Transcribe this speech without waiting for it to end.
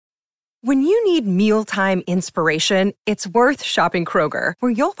When you need mealtime inspiration, it's worth shopping Kroger,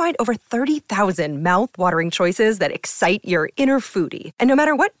 where you'll find over 30,000 mouth-watering choices that excite your inner foodie. And no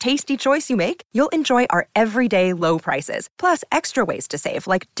matter what tasty choice you make, you'll enjoy our everyday low prices, plus extra ways to save,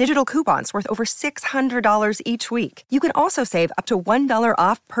 like digital coupons worth over $600 each week. You can also save up to $1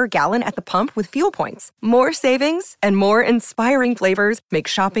 off per gallon at the pump with fuel points. More savings and more inspiring flavors make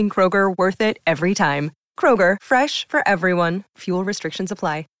shopping Kroger worth it every time. Kroger, fresh for everyone. Fuel restrictions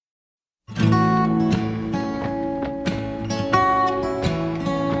apply.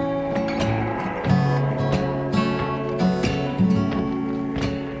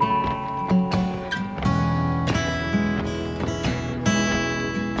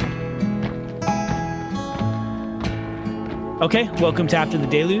 Okay, welcome to After the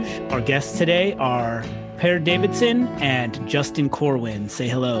Deluge. Our guests today are Per Davidson and Justin Corwin. Say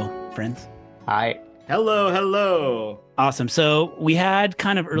hello, friends. Hi. Hello. Awesome. So we had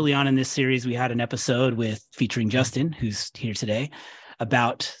kind of early on in this series, we had an episode featuring Justin, who's here today,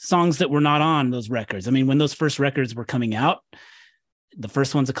 about songs that were not on those records. I mean, when those first records were coming out, the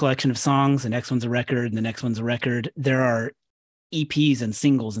first one's a collection of songs, the next one's a record, and the next one's a record. There are EPs and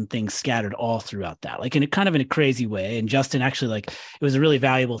singles and things scattered all throughout that, like in a crazy way. And Justin actually, like, it was a really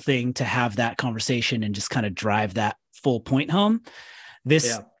valuable thing to have that conversation and just kind of drive that full point home.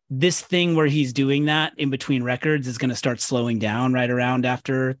 This thing where he's doing that in between records is going to start slowing down right around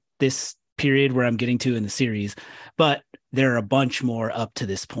after this period where I'm getting to in the series. But there are a bunch more up to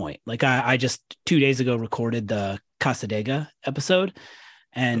this point. Like I just 2 days ago recorded the Casadega episode,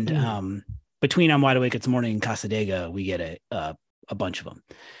 and between I'm Wide Awake It's Morning and Casadega, we get a bunch of them.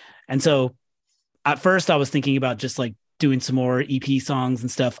 And so at first I was thinking about just like doing some more EP songs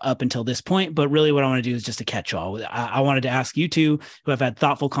and stuff up until this point. But really what I want to do is just a catch-all. I wanted to ask you two, who I've had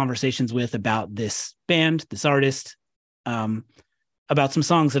thoughtful conversations with about this band, this artist, about some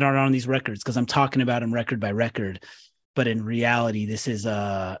songs that aren't on these records, because I'm talking about them record by record. But in reality, this is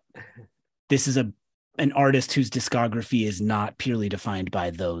an artist whose discography is not purely defined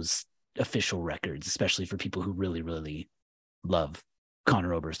by those official records, especially for people who really, really love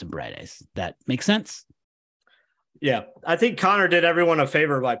Conor Oberst and Bright Eyes. That makes sense? Yeah, I think Conor did everyone a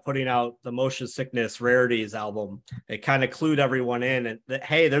favor by putting out the Motion Sickness Rarities album. It kind of clued everyone in, and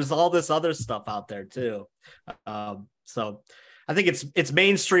hey, there's all this other stuff out there too. So I think it's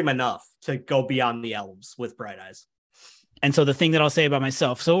mainstream enough to go beyond the albums with Bright Eyes. And so the thing that I'll say about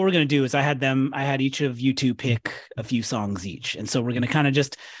myself, so what we're going to do is I had each of you two pick a few songs each. And so we're going to kind of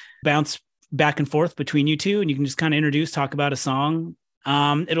just bounce back and forth between you two, and you can just kind of talk about a song.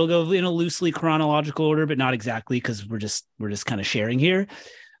 It'll go in a loosely chronological order, but not exactly, because we're just kind of sharing here.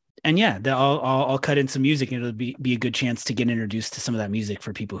 And yeah, I'll cut in some music, and it'll be a good chance to get introduced to some of that music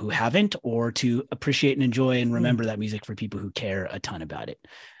for people who haven't, or to appreciate and enjoy and remember that music for people who care a ton about it.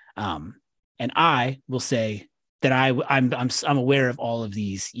 And I will say that I'm aware of all of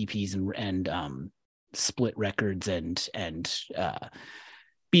these EPs and split records and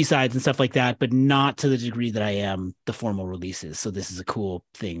B-sides and stuff like that, but not to the degree that I am the formal releases. So this is a cool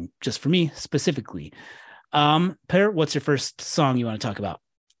thing just for me specifically. Per, what's your first song you want to talk about?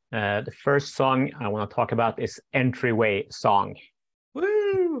 The first song I want to talk about is Entryway Song.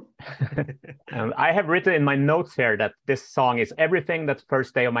 Woo! I have written in my notes here that this song is everything that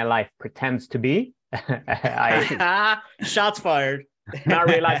First Day of My Life pretends to be. Shots fired. Now I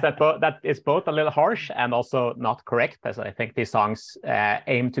realize that is both a little harsh and also not correct, as I think these songs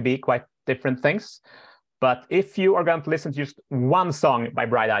aim to be quite different things. But if you are going to listen to just one song by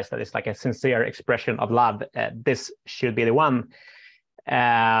Bright Eyes that is like a sincere expression of love, this should be the one.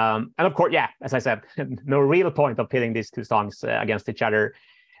 And of course, yeah, as I said, no real point of pitting these two songs against each other.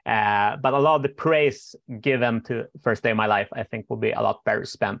 But a lot of the praise given to First Day of My Life, I think, will be a lot better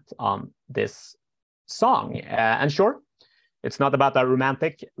spent on this song. And sure, it's not about a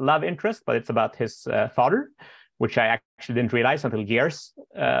romantic love interest, but it's about his father, which I actually didn't realize until years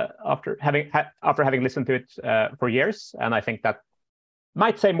after having listened to it for years. And I think that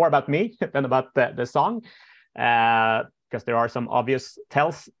might say more about me than about the song, because there are some obvious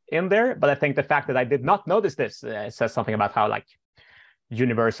tells in there. But I think the fact that I did not notice this says something about how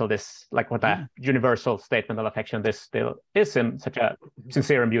universal this, what a universal statement of affection this still is in such a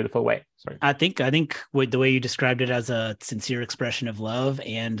sincere and beautiful way. Sorry. I think with the way you described it as a sincere expression of love,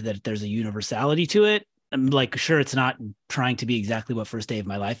 and that there's a universality to it. I'm sure, it's not trying to be exactly what First Day of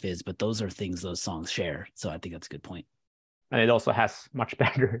My Life is, but those are things those songs share. So I think that's a good point. And it also has much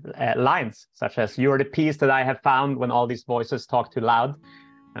better lines, such as, "You're the peace that I have found when all these voices talk too loud.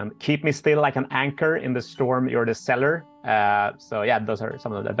 Keep me still like an anchor in the storm, you're the cellar." So yeah, those are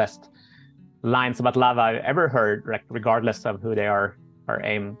some of the best lines about love I've ever heard, regardless of who they are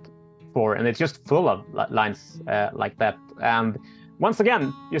aimed for, and it's just full of lines like that. And once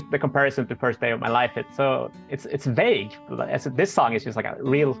again, just the comparison to First Day of My Life, it's vague. This song is just like a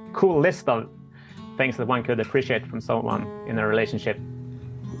real cool list of things that one could appreciate from someone in a relationship.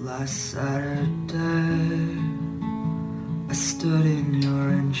 Last Saturday, I stood in your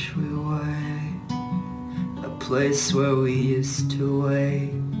entryway, a place where we used to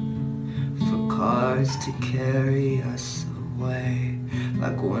wait for cars to carry us away.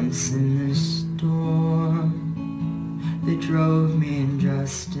 Like once in the storm, they drove me and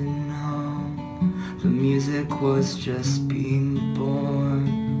Justin home. The music was just being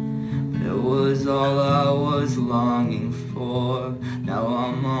born, but it was all I was longing for. Now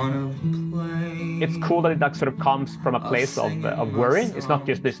I'm on a plane. It's cool that it sort of comes from a place of worry. It's not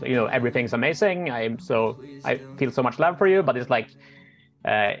just this, everything's amazing, I feel so much love for you, but it's like,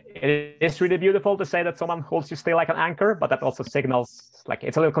 it is really beautiful to say that someone holds you still like an anchor, but that also signals, like,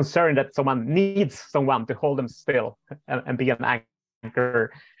 it's a little concern that someone needs someone to hold them still and be an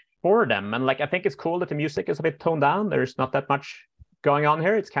anchor for them. And like, I think it's cool that the music is a bit toned down. There's not that much going on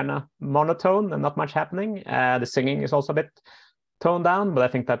here. It's kind of monotone and not much happening. The singing is also a bit toned down, but I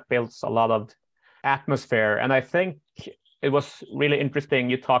think that builds a lot of atmosphere. And I think it was really interesting.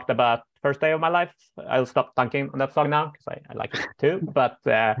 You talked about First Day of My Life. I'll stop dunking on that song now because I like it too. But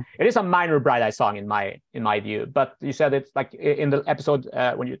it is a minor Bright Eyes song in my view. But you said it's like in the episode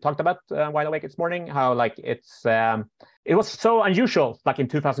when you talked about Wide Awake This Morning, how like it was so unusual, like in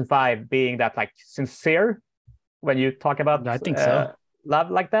 2005, being that like sincere when you talk about I think so. Love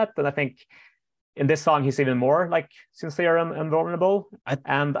like that. And I think in this song he's even more like sincere and vulnerable.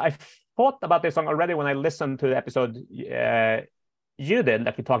 And I thought about this song already when I listened to the episode you did,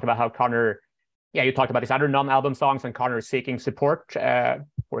 that you talked about how Conor, you talked about these other non-album songs and Conor seeking support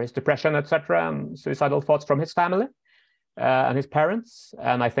for his depression, etc., and suicidal thoughts from his family and his parents.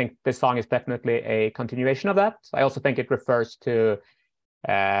 And I think this song is definitely a continuation of that. I also think it refers to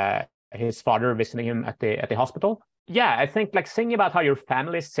his father visiting him at the hospital. Yeah, I think like singing about how your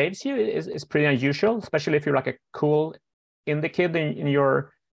family saves you is pretty unusual, especially if you're like a cool indie kid in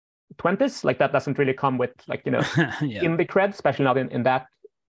your 20s. Like that doesn't really come with like, Yeah. indie cred, especially not in that,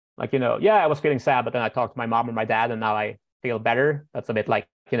 like, I was feeling sad, but then I talked to my mom or my dad and now I feel better. That's a bit like,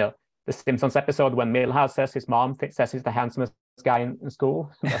 the Simpsons episode when Milhouse says his mom says he's the handsomest guy in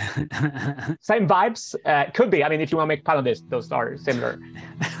school. Same vibes. Could be. I mean, if you want to make fun of this, those are similar.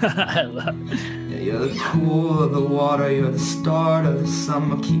 I love You're the cool of the water, you're the start of the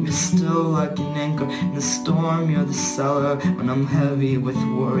summer. Keep me still like an anchor in the storm. You're the cellar when I'm heavy with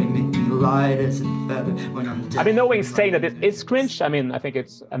worry. Make me light as a feather when I'm dead. I mean, no one's saying that it is cringe. I mean, I think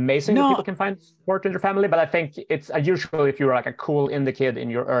it's amazing that people can find support in their family, but I think it's unusual if you're like a cool indie kid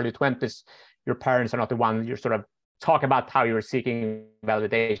in your early 20s. Your parents are not the one you're sort of talk about how you're seeking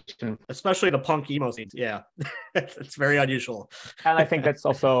validation. Especially the punk emo scenes. Yeah, it's very unusual. And I think that's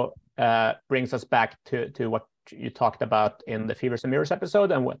also brings us back to what you talked about in the Fevers and Mirrors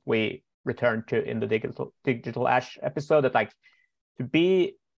episode and what we returned to in the Digital Ash episode, that like to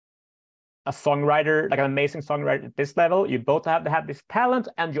be a songwriter, like an amazing songwriter at this level, you both have to have this talent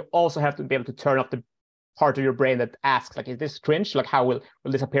and you also have to be able to turn off the part of your brain that asks, like, is this cringe? Like, how will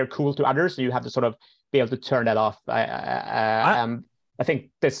this appear cool to others? So you have to sort of be able to turn that off. And I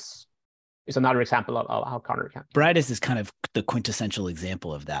think this is another example of how Conor can. Brightest is kind of the quintessential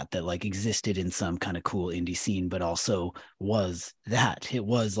example of that like existed in some kind of cool indie scene, but also was that. It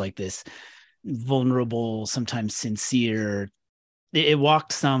was like this vulnerable, sometimes sincere. It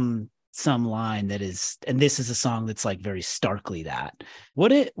walked some line that is, and this is a song that's like very starkly that.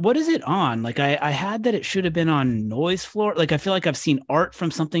 What is it on? Like I had that it should have been on Noise Floor. Like I feel like I've seen art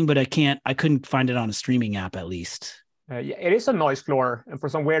from something, but I couldn't find it on a streaming app at least. Yeah, it is on Noise Floor, and for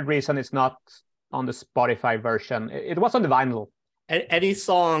some weird reason, it's not on the Spotify version. It was on the vinyl. Any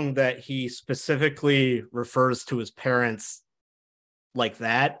song that he specifically refers to his parents like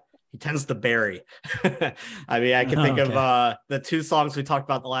that, he tends to bury. I mean, I can think of the two songs we talked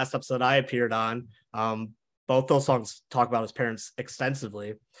about the last episode I appeared on. Both those songs talk about his parents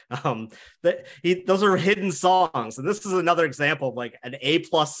extensively. Those are hidden songs. And this is another example of like an A+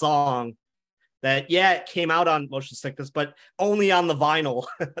 song that, it came out on Motion Sickness, but only on the vinyl.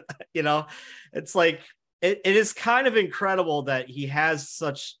 It's like, it is kind of incredible that he has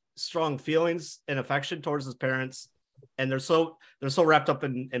such strong feelings and affection towards his parents. And they're so wrapped up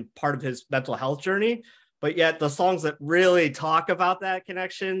in part of his mental health journey, but yet the songs that really talk about that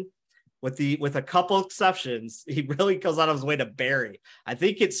connection, with a couple exceptions, he really goes out of his way to bury. I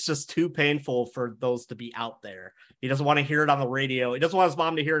think it's just too painful for those to be out there. He doesn't want to hear it on the radio. He doesn't want his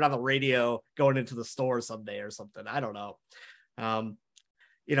mom to hear it on the radio going into the store someday or something. I don't know.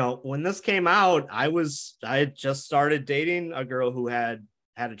 when this came out, I had just started dating a girl who had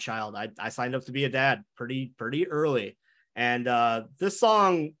a child. I signed up to be a dad pretty early. And this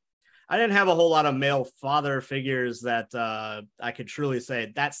song, I didn't have a whole lot of male father figures that I could truly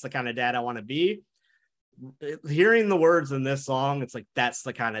say that's the kind of dad I want to be. Hearing the words in this song, it's like, that's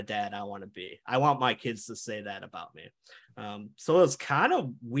the kind of dad I want to be. I want my kids to say that about me. So it's kind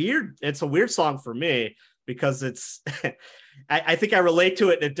of weird. It's a weird song for me because it's, I think I relate to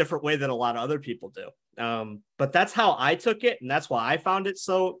it in a different way than a lot of other people do. But that's how I took it. And that's why I found it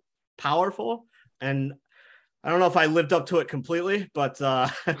so powerful. And I don't know if I lived up to it completely, but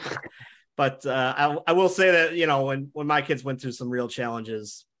I will say that, when my kids went through some real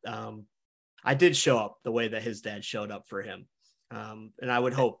challenges, I did show up the way that his dad showed up for him. And I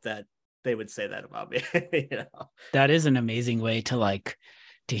would hope that they would say that about me. That is an amazing way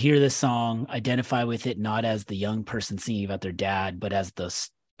to hear this song, identify with it, not as the young person singing about their dad, but as the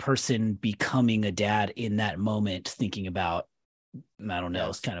person becoming a dad in that moment, thinking about, I don't know,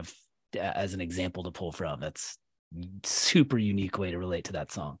 it's kind of as an example to pull from. That's super unique way to relate to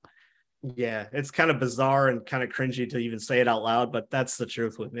that song. Yeah, it's kind of bizarre and kind of cringy to even say it out loud, but that's the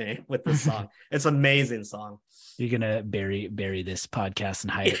truth with me with this song. It's an amazing song. You're gonna bury this podcast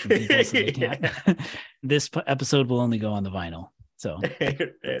and hide it from people so they can't. This episode will only go on the vinyl. So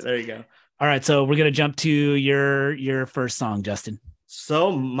there you go. All right, so we're gonna jump to your first song, Justin.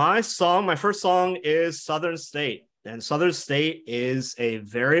 So my first song is Southern State, and Southern State is a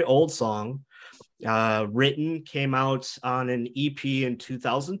very old song. Came out on an EP in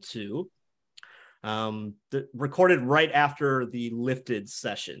 2002, recorded right after the Lifted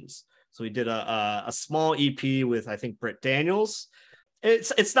sessions. So we did a small EP with, I think, Britt Daniels.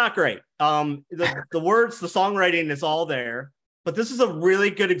 It's not great. The words, the songwriting is all there, but this is a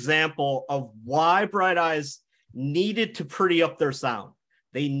really good example of why Bright Eyes needed to pretty up their sound.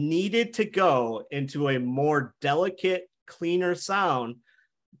 They needed to go into a more delicate, cleaner sound,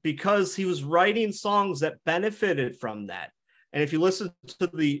 because he was writing songs that benefited from that. And if you listen to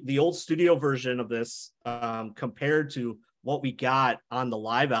the old studio version of this, compared to what we got on the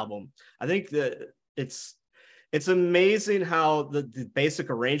live album, I think that it's amazing how the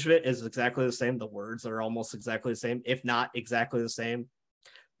basic arrangement is exactly the same. The words are almost exactly the same, if not exactly the same,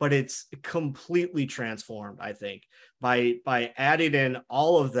 but it's completely transformed, I think, by adding in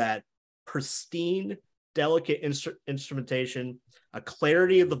all of that pristine, delicate instrumentation, a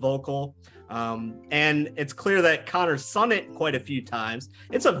clarity of the vocal, and it's clear that Connor sung it quite a few times.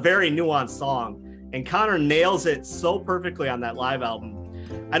 It's a very nuanced song, and Connor nails it so perfectly on that live album.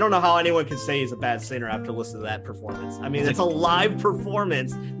 I don't know how anyone can say he's a bad singer after listening to that performance. I mean, it's a live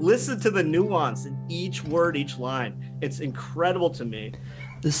performance. Listen to the nuance in each word, each line. It's incredible to me.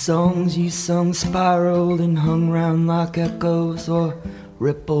 The songs you sung spiraled and hung round like echoes or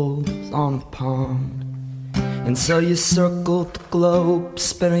ripples on a pond. And so you circled the globe,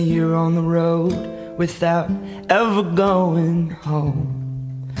 spent a year on the road without ever going home.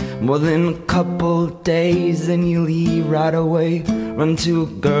 More than a couple of days, then you leave right away, run to a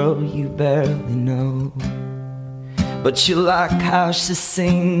girl you barely know. But you like how she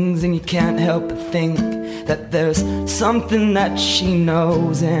sings, and you can't help but think that there's something that she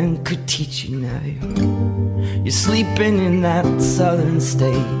knows and could teach you now. You're sleeping in that southern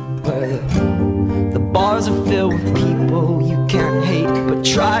state where the bars are filled with people you can't hate, but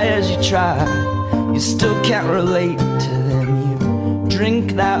try as you try, you still can't relate to them. You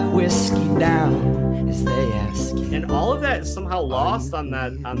drink that whiskey down as they ask you. And all of that is somehow lost on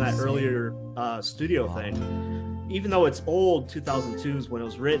that earlier studio thing. Even though it's old, 2002 is when it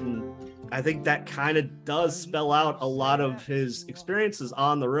was written, I think that kind of does spell out a lot of his experiences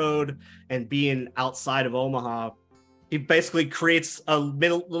on the road and being outside of Omaha. He basically creates a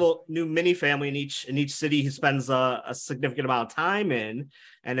little new mini family in each city he spends a significant amount of time in.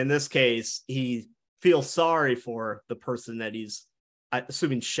 And in this case, he feels sorry for the person that he's,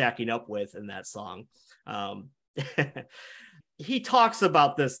 assuming, shacking up with in that song. He talks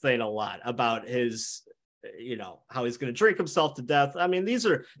about this thing a lot, about his, how he's going to drink himself to death. I mean, these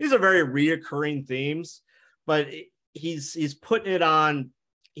are very reoccurring themes, but he's putting it on.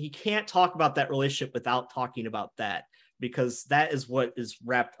 He can't talk about that relationship without talking about that, because that is what is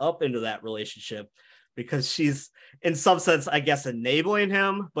wrapped up into that relationship, because she's in some sense, I guess, enabling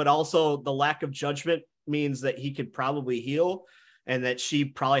him, but also the lack of judgment means that he could probably heal, and that she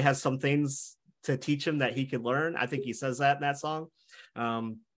probably has some things to teach him that he could learn. I think he says that in that song.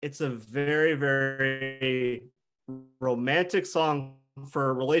 It's a very, very romantic song for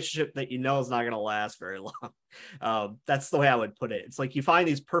a relationship that is not going to last very long. That's the way I would put it. It's like you find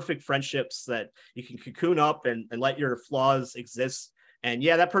these perfect friendships that you can cocoon up and let your flaws exist And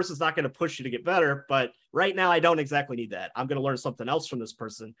yeah, that person's not going to push you to get better, but right now I don't exactly need that. I'm going to learn something else from this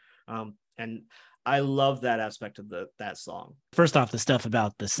person. And I love that aspect of that song. First off, the stuff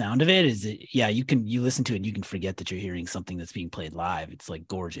about the sound of it is that, yeah, you listen to it and you can forget that you're hearing something that's being played live. It's like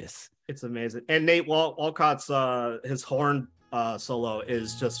gorgeous. It's amazing. And Nate Walcott's his horn solo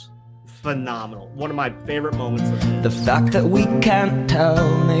is just phenomenal. One of my favorite moments of it. The fact that we can't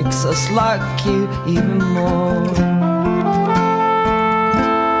tell makes us like you even more.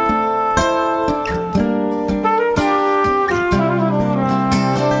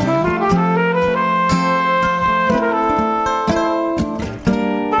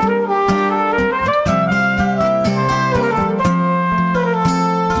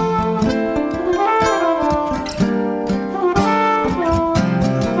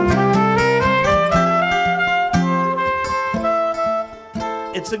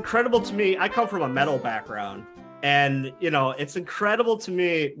 It's incredible to me. I come from a metal background, and it's incredible to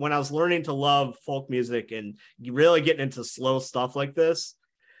me when I was learning to love folk music and really getting into slow stuff like this,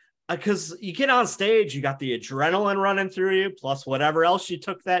 because you get on stage, you got the adrenaline running through you, plus whatever else you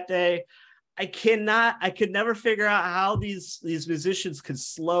took that day. I could never figure out how these musicians could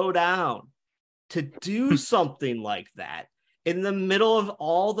slow down to do something like that in the middle of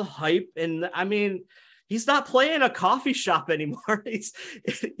all the hype. And I mean, he's not playing a coffee shop anymore.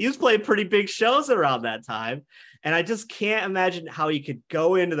 He was playing pretty big shows around that time. And I just can't imagine how he could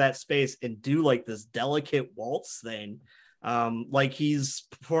go into that space and do like this delicate waltz thing. Like he's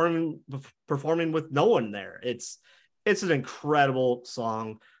performing with no one there. It's an incredible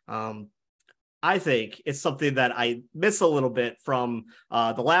song. I think it's something that I miss a little bit from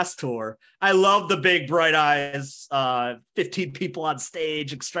the last tour. I love the big bright eyes, 15 people on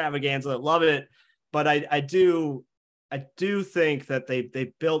stage extravaganza. I love it. But I do think that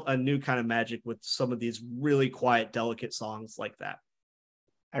they built a new kind of magic with some of these really quiet, delicate songs like that.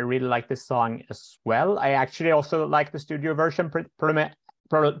 I really like this song as well. I actually also like the studio version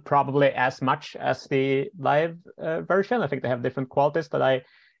probably as much as the live version. I think they have different qualities, but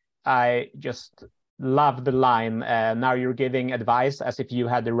I just love the line, now you're giving advice as if you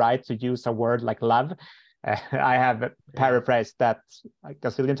had the right to use a word like love. I have paraphrased that like a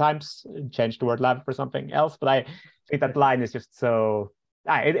zillion times, changed the word love for something else, but I think that line is just so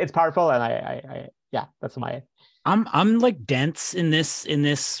it's powerful, and I that's my. I'm like dense in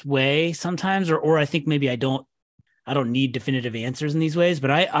this way sometimes, or I think maybe I don't need definitive answers in these ways, but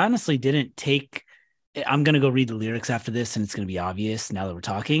I honestly didn't take. I'm gonna go read the lyrics after this, and it's gonna be obvious now that we're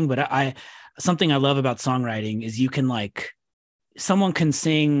talking. But something I love about songwriting is you can someone can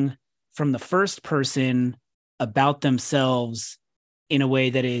sing from the first person about themselves in a way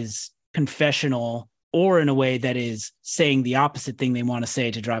that is confessional, or in a way that is saying the opposite thing they want to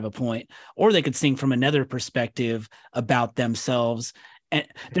say to drive a point, or they could sing from another perspective about themselves. And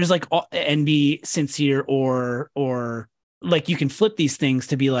there's and be sincere, or like you can flip these things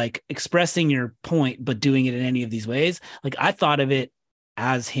to be like expressing your point, but doing it in any of these ways. Like I thought of it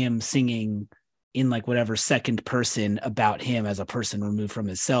as him singing in like whatever second person about him as a person removed from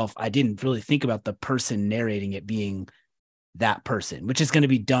himself. I didn't really think about the person narrating it being that person, which is going to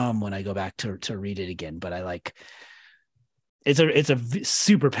be dumb when I go back to read it again. But it's a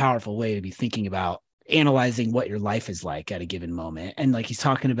super powerful way to be thinking about analyzing what your life is like at a given moment. And like he's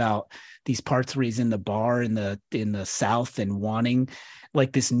talking about these parts where he's in the bar in the South and wanting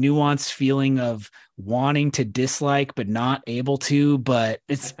like this nuanced feeling of wanting to dislike but not able to, but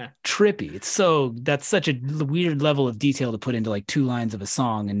it's trippy. That's such a weird level of detail to put into like 2 lines of a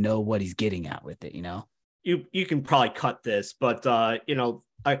song and know what he's getting at with it, You can probably cut this, but for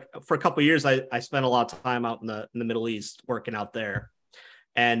a couple of years I spent a lot of time out in the Middle East working out there,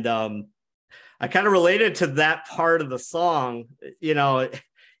 and I kind of related to that part of the song. You're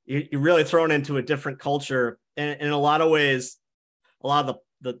really thrown into a different culture, and in a lot of ways, a lot of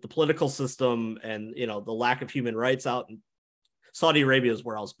the political system and the lack of human rights out in Saudi Arabia is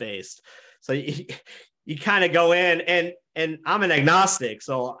where I was based. So you kind of go in, and I'm an agnostic,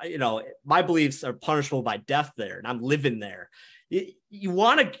 so my beliefs are punishable by death there, and I'm living there.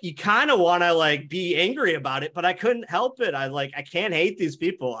 You kind of want to like be angry about it, but I couldn't help it. I can't hate these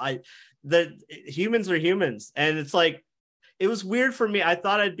people. The humans are humans, and it's like it was weird for me. I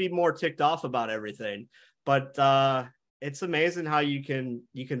thought I'd be more ticked off about everything, but it's amazing how you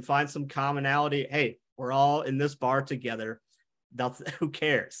can find some commonality. Hey, we're all in this bar together. Who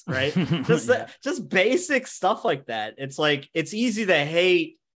cares, right? Just basic stuff like that. It's like it's easy to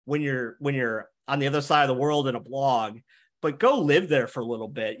hate when you're on the other side of the world in a blog, but go live there for a little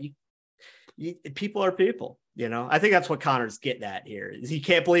bit. People are people, I think that's what Connor's getting at here. He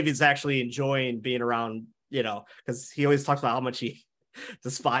can't believe he's actually enjoying being around, because he always talks about how much he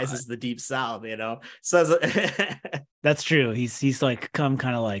despises the Deep South, says That's true. He's like come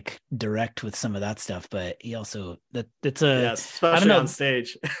kind of like direct with some of that stuff, but he also especially on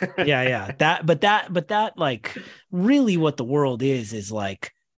stage. yeah. That like really what the world is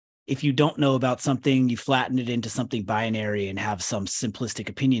like, if you don't know about something, you flatten it into something binary and have some simplistic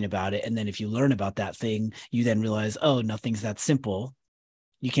opinion about it. And then if you learn about that thing, you then realize, oh, nothing's that simple.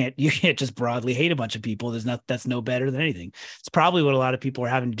 You can't just broadly hate a bunch of people. That's no better than anything. It's probably what a lot of people are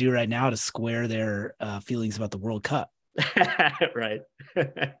having to do right now to square their feelings about the World Cup. Right.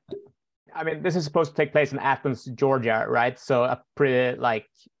 I mean, this is supposed to take place in Athens, Georgia, right? So a pretty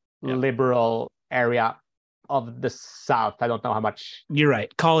liberal area of the South. I don't know how much. You're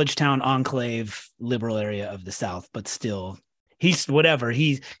right. College town, enclave, liberal area of the South, but still he's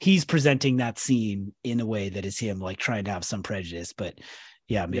presenting that scene in a way that is him like trying to have some prejudice, but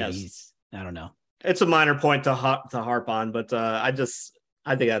yeah, maybe I don't know. It's a minor point to harp on, but I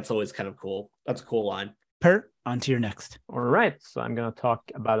think that's always kind of cool. That's a cool line. Per, on to your next. All right. So I'm going to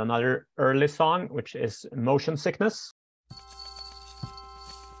talk about another early song, which is Motion Sickness.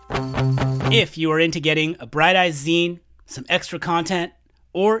 If you are into getting a Bright Eyes zine, some extra content,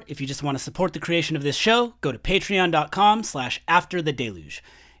 or if you just want to support the creation of this show, go to patreon.com/afterthedeluge.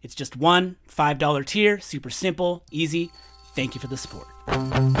 It's just one $5 tier, super simple, easy. Thank you for the support.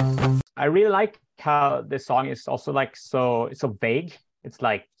 I really like how this song is also like it's so vague. It's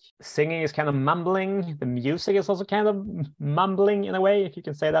like singing is kind of mumbling. The music is also kind of mumbling in a way, if you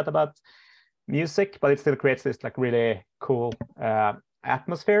can say that about music, but it still creates this like really cool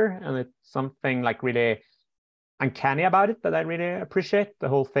atmosphere, and it's something like really uncanny about it that I really appreciate. The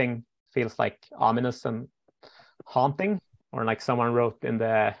whole thing feels like ominous and haunting. Or like someone wrote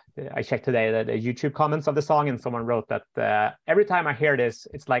I checked today the YouTube comments of the song, and someone wrote that every time I hear this,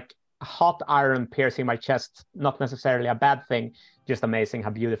 it's like a hot iron piercing my chest. Not necessarily a bad thing, just amazing how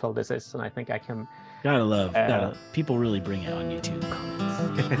beautiful this is. And I think I can. People really bring it on YouTube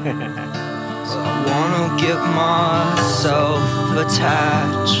comments. So I wanna get myself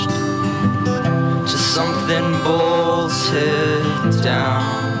attached to something bolted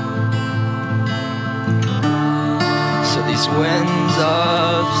down. So these winds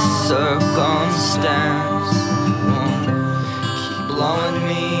of circumstance won't keep blowing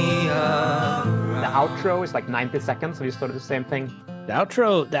me up. The outro is like 90 seconds, so you sort of the same thing. The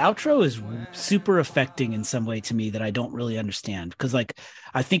outro is super affecting in some way to me that I don't really understand, because like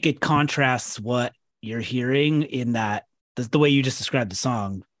I think it contrasts what you're hearing in that the way you just described the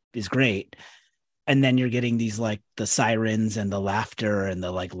song is great, and then you're getting these like the sirens and the laughter and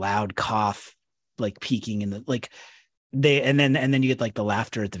the like loud cough like peaking in the like and then you get like the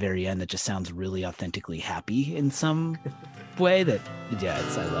laughter at the very end that just sounds really authentically happy in some way. I love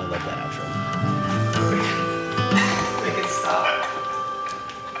that outro. Make it stop.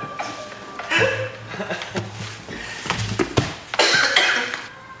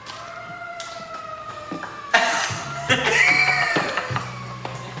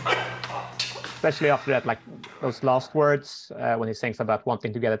 Especially after that, like those last words when he sings about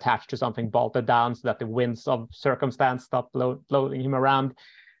wanting to get attached to something bolted down so that the winds of circumstance stop blowing him around.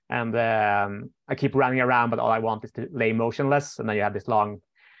 And I keep running around, but all I want is to lay motionless. And then you have this long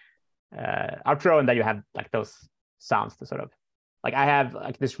outro, and then you have like those sounds to sort of like, I have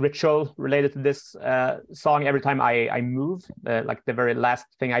like this ritual related to this song. Every time I move, like the very last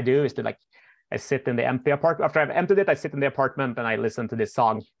thing I do is to like, I sit in the empty apartment. After I've emptied it, I sit in the apartment and I listen to this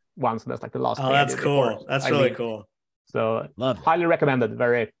song once. That's like the last thing. Oh, that's cool. That's really cool. So Love it. Highly recommended.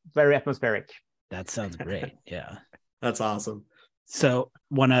 Very, very atmospheric. That sounds great. Yeah. That's awesome. So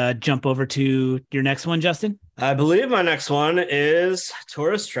want to jump over to your next one, Justin? I believe my next one is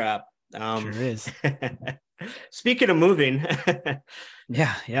Tourist Trap. Sure is. Speaking of moving.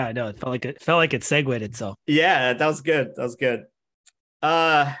 Yeah, I know. It felt like it segued itself. Yeah, that was good.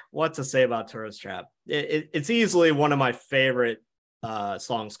 What to say about Tourist Trap? It's easily one of my favorite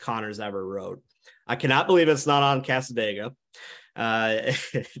songs Connor's ever wrote. I cannot believe it's not on Cassadaga.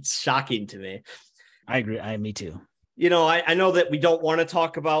 It's shocking to me. I agree. Me too. You know, I know that we don't want to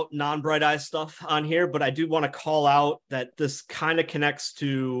talk about non-Bright Eyes stuff on here, but I do want to call out that this kind of connects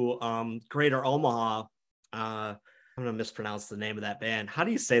to Greater Omaha. I'm going to mispronounce the name of that band. How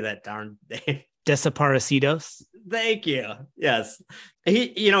do you say that darn name? Desaparecidos. Thank you. Yes.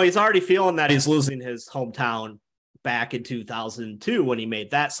 He's already feeling that he's losing his hometown back in 2002 when he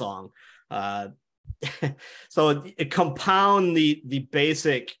made that song. So it compound the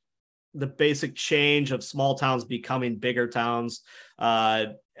basic change of small towns becoming bigger towns,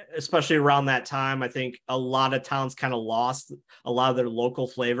 especially around that time. I think a lot of towns kind of lost a lot of their local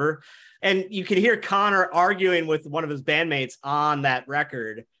flavor. And you can hear Connor arguing with one of his bandmates on that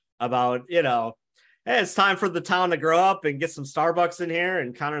record about, you know, hey, it's time for the town to grow up and get some Starbucks in here.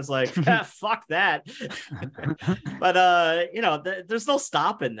 And Connor's like, fuck that. But, you know, there's no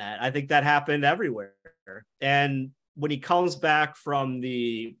stopping that. I think that happened everywhere. And when he comes back from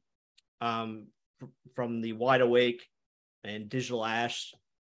the Wide Awake and Digital Ash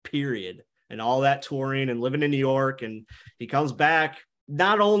period and all that touring and living in New York, and he comes back,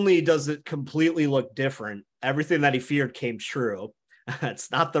 not only does it completely look different, everything that he feared came true.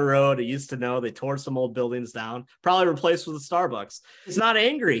 It's not the road he used to know. They tore some old buildings down, probably replaced with a Starbucks. He's not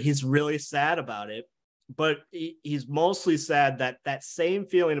angry. He's really sad about it. But he's mostly sad that that same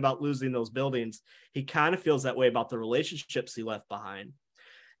feeling about losing those buildings, he kind of feels that way about the relationships he left behind.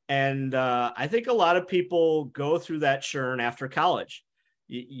 And I think a lot of people go through that churn after college.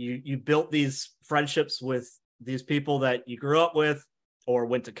 You built these friendships with these people that you grew up with or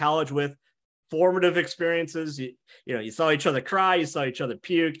went to college with, formative experiences. You know, you saw each other cry, you saw each other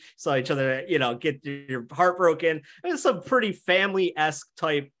puke, you saw each other, you know, get your heart broken. There's some pretty family-esque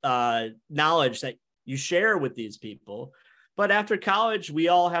type knowledge that you share with these people. But after college, we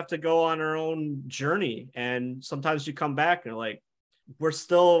all have to go on our own journey. And sometimes you come back and you're like, we're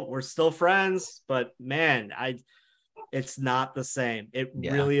still friends, but man, it's not the same. It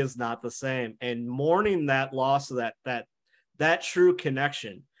really is not the same. And mourning that loss of that true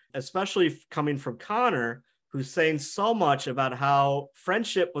connection, especially coming from Connor, who's saying so much about how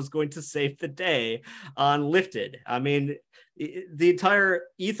friendship was going to save the day on Lifted. I mean, the entire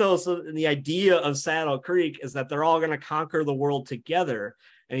ethos and the idea of Saddle Creek is that they're all going to conquer the world together.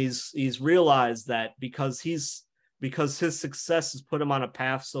 And he's realized that because his success has put him on a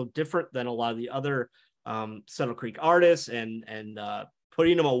path so different than a lot of the other Saddle Creek artists, and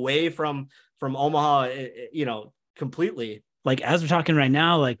putting him away from Omaha, you know, completely. Like, as we're talking right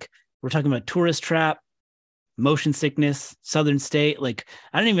now, like we're talking about Tourist Trap, Motion Sickness, Southern State. Like,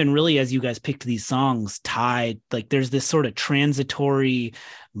 I don't even really, as you guys picked these songs, tied, like there's this sort of transitory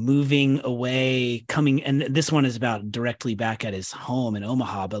moving away, coming, and this one is about directly back at his home in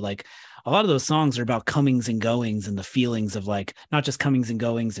Omaha, but like a lot of those songs are about comings and goings and the feelings of like, not just comings and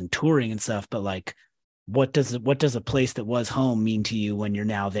goings and touring and stuff, but like, what does a place that was home mean to you when you're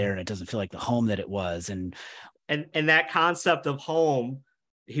now there and it doesn't feel like the home that it was? And that concept of home,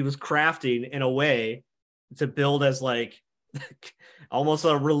 he was crafting in a way to build as like almost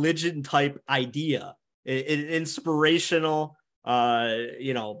a religion type idea, inspirational,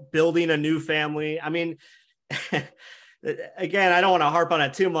 you know, building a new family. I mean, again, I don't want to harp on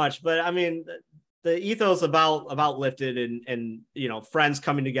it too much, but I mean, the ethos about Lifted and you know, friends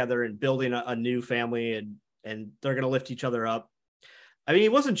coming together and building a new family, and they're going to lift each other up. I mean, he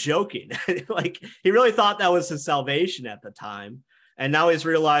wasn't joking. Like, he really thought that was his salvation at the time. And now he's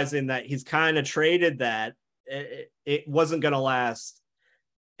realizing that he's kind of traded that. It wasn't going to last,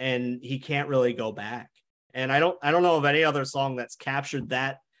 and he can't really go back. And I don't know of any other song that's captured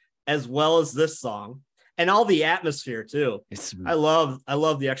that as well as this song, and all the atmosphere too. I love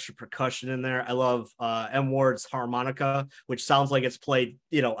the extra percussion in there. I love M. Ward's harmonica, which sounds like it's played,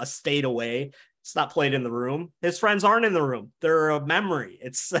 you know, a state away. It's not played in the room. His friends aren't in the room. They're a memory.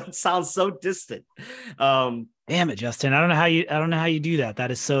 It sounds so distant. Damn it, Justin. I don't know how you do that.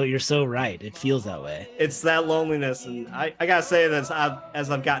 You're so right. It feels that way. It's that loneliness. And I gotta say this,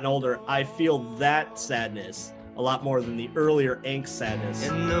 as I've gotten older, I feel that sadness a lot more than the earlier angst sadness.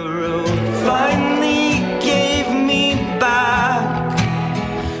 And the road finally gave me back,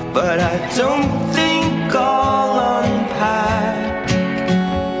 but I don't think I'll unpack.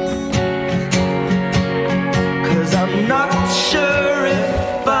 I'm not sure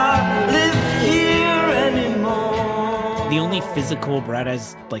if I live here anymore. The only physical Bright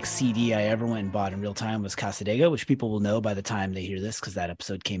Eyes like CD I ever went and bought in real time was Casadega, which people will know by the time they hear this because that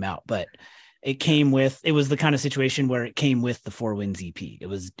episode came out. But it was the kind of situation where it came with the Four Winds EP. It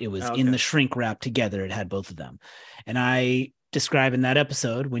was okay. In the shrink wrap together. It had both of them. And I describe in that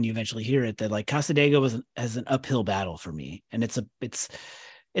episode, when you eventually hear it, that like Casadega has an uphill battle for me. And it's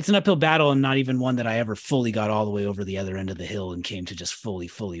an uphill battle, and not even one that I ever fully got all the way over the other end of the hill and came to just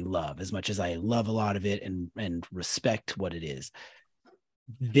fully love, as much as I love a lot of it and respect what it is.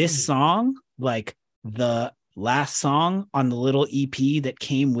 This song, like the last song on the little EP that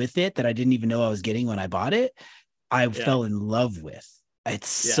came with it that I didn't even know I was getting when I bought it, I fell in love with.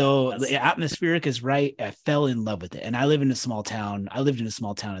 The atmospheric is right. I fell in love with it. And I lived in a small town at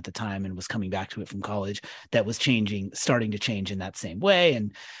the time and was coming back to it from college that was starting to change in that same way.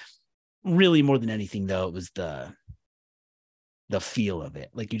 And really, more than anything though, it was the feel of it.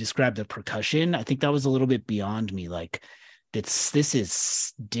 Like you described the percussion. I think that was a little bit beyond me. Like this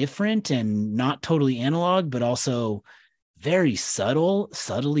is different and not totally analog, but also very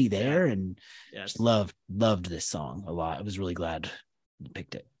subtly there. And just loved this song a lot. I was really glad you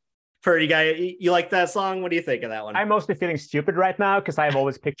picked it. Purdy guy, you like that song? What do you think of that one? I'm mostly feeling stupid right now because I've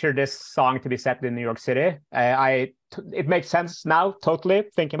always pictured this song to be set in New York City. It makes sense now, totally,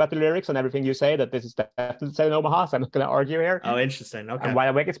 thinking about the lyrics and everything you say, that this is definitely set in Omaha, so I'm not going to argue here. Oh, interesting. Okay. And Wide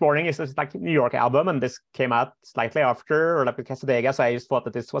Awake It's Morning is this like New York album, and this came out slightly after, or like with Casadega, so I just thought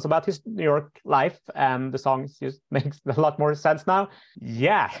that this was about his New York life, and the song just makes a lot more sense now.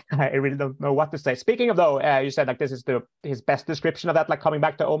 Yeah, I really don't know what to say. Speaking of though, you said like this is his best description of that, like coming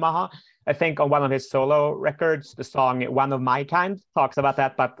back to Omaha. I think on one of his solo records, the song One of My Kind talks about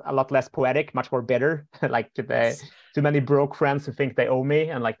that, but a lot less poetic, much more bitter. Like too many broke friends who think they owe me,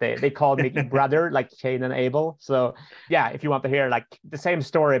 and like they called me brother, like Cain and Abel. So yeah, if you want to hear like the same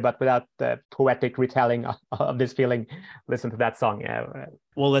story but without the poetic retelling of this feeling, listen to that song. Yeah.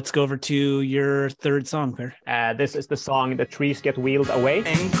 Well, let's go over to your third song, Per. This is the song The Trees Get Wheeled Away.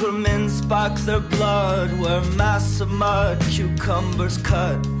 Anchormen spark their blood where mass of mud cucumbers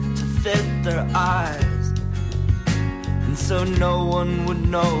cut to fit their eyes, and so no one would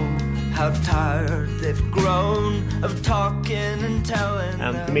know how tired they've grown of talking and telling.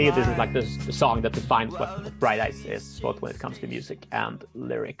 And to me, this is like the song that defines what Bright Eyes is, both when it comes to music and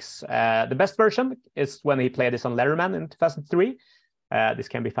lyrics. The best version is when he played this on Letterman in 2003. This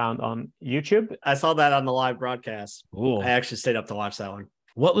can be found on YouTube. I saw that on the live broadcast. Ooh. I actually stayed up to watch that one.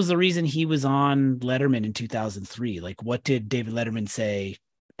 What was the reason he was on Letterman in 2003? Like, what did David Letterman say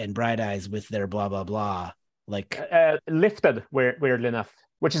and Bright Eyes with their blah, blah, blah? Like, Lifted, weirdly enough,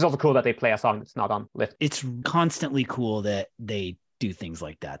 which is also cool that they play a song that's not on Lift. It's constantly cool that they do things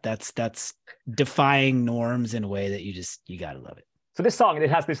like that. That's defying norms in a way that you got to love it. So this song, it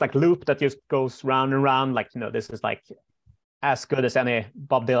has this like loop that just goes round and round. Like, this is like as good as any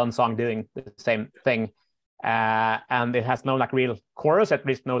Bob Dylan song doing the same thing. And it has no like real chorus, at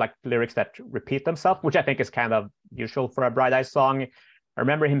least no like lyrics that repeat themselves, which I think is kind of usual for a Bright Eyes song. I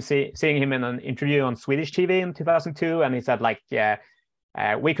remember him seeing him in an interview on Swedish TV in 2002, and he said like,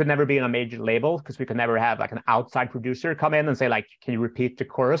 we could never be in a major label because we could never have like an outside producer come in and say like, can you repeat the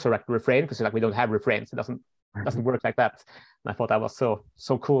chorus or like the refrain? Because like we don't have refrains. It doesn't work like that. And I thought that was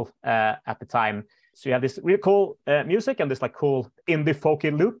so cool at the time. So you have this really cool music and this like cool indie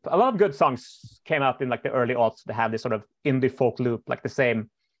folky loop. A lot of good songs came out in like the early aughts that have this sort of indie folk loop, like the same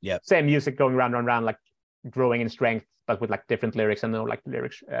music going round and round, like growing in strength, but with like different lyrics and no like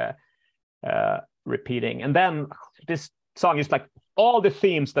lyrics repeating. And then this song is like all the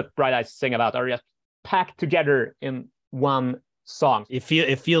themes that Bright Eyes sing about are just packed together in one song. It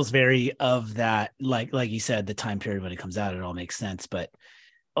feels very of that, like you said, the time period when it comes out, it all makes sense. But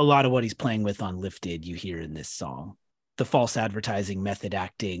a lot of what he's playing with on Lifted, you hear in this song, the false advertising, method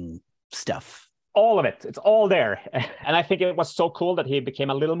acting stuff. All of it, it's all there. And I think it was so cool that he became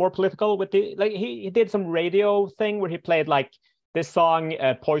a little more political with he did some radio thing where he played like this song,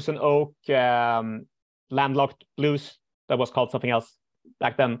 Poison Oak, Landlocked Blues, that was called something else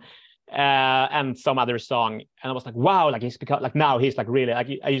back then, and some other song. And I was like, wow, like he's become like, now he's like really like,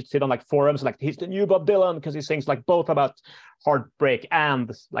 I used to sit on like forums like he's the new Bob Dylan because he sings like both about heartbreak and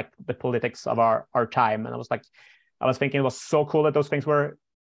like the politics of our time. And I was thinking it was so cool that those things were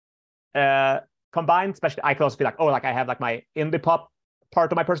combined. Especially I could also feel like, oh, like I have like my indie pop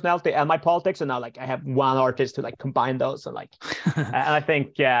part of my personality and my politics, and now like I have one artist to like combine those. And like and I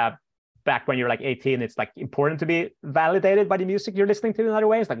think back when you're like 18, it's like important to be validated by the music you're listening to in other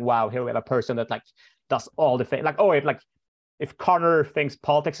ways. Like, wow, here we have a person that like does all the things. Like, oh, if Connor thinks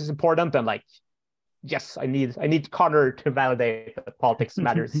politics is important, then like, yes, I need Connor to validate that politics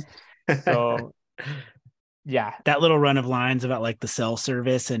matters. So yeah, that little run of lines about like the cell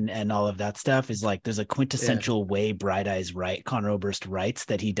service and all of that stuff is like, there's a quintessential way Bright Eyes write, Conor Oberst writes,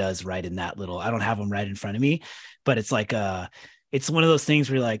 that he does right in that little, I don't have them right in front of me, but it's like it's one of those things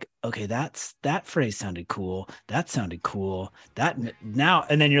where you're like, okay, that phrase sounded cool. That sounded cool. That now,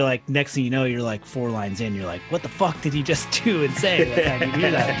 and then you're like, next thing you know, you're like 4 lines in, you're like, what the fuck did he just do and say? Like, how did you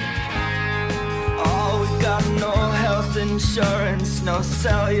do that? Oh, we got no health insurance, no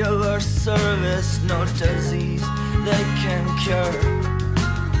cellular service, no disease they can cure.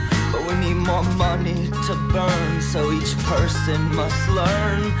 But we need more money to burn, so each person must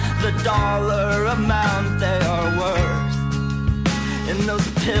learn the dollar amount they are worth. And those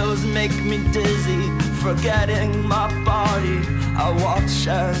pills make me dizzy, forgetting my body. I watch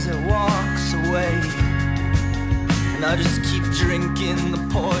as it walks away, and I just keep drinking the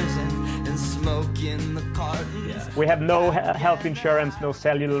poison and smoking the cartons. Yeah. We have no health insurance, no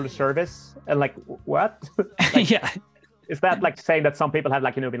cellular service, and like what? Like, yeah. Is that like saying that some people have,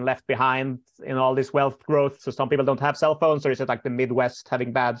 like, been left behind in all this wealth growth, so some people don't have cell phones, or is it like the Midwest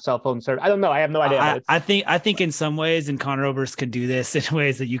having bad cell phone service? I don't know. I have no idea. I think in some ways, and Conor Oberst could do this in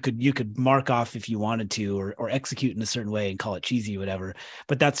ways that you could mark off if you wanted to, or execute in a certain way and call it cheesy, or whatever.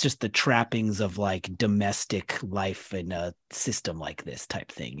 But that's just the trappings of like domestic life in a system like this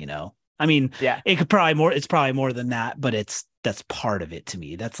type thing, I mean, yeah, it's probably more than that, but that's part of it to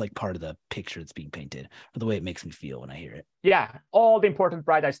me. That's like part of the picture that's being painted, or the way it makes me feel when I hear it. Yeah, all the important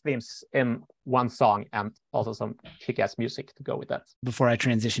Bright Eyes themes in one song, and also some kick-ass music to go with that. Before I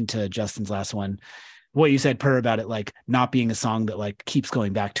transition to Justin's last one, what you said, Per, about it like not being a song that like keeps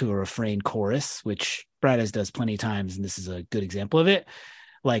going back to a refrain chorus, which Bright Eyes does plenty of times, and this is a good example of it.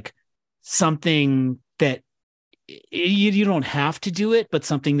 Like something that you don't have to do it, but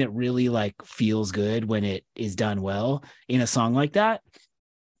something that really like feels good when it is done well in a song like that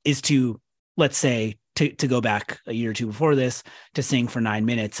is to, let's say, to go back a year or two before this, to sing for 9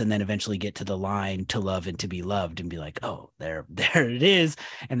 minutes and then eventually get to the line "to love and to be loved" and be like, oh, there it is.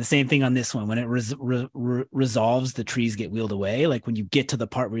 And the same thing on this one, when it resolves, the trees get wheeled away. Like when you get to the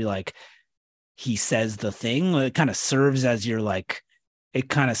part where you're like, he says the thing, it kind of serves as your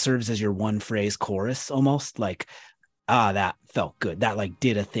one phrase chorus, almost like, that felt good. That like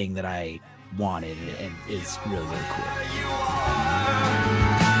did a thing that I wanted, and is really, really cool.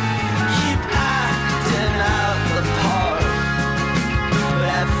 Keep acting out the part, but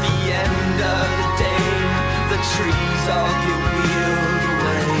at the end of the day, the trees all get wheeled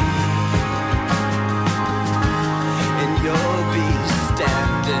away, and you'll be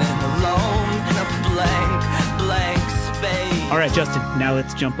standing alone in a blank space. All right, Justin, now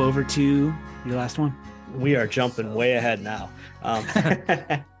let's jump over to your last one. We are jumping way ahead now.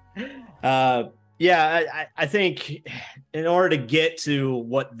 I think in order to get to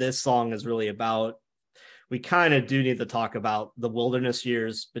what this song is really about, we kind of do need to talk about the wilderness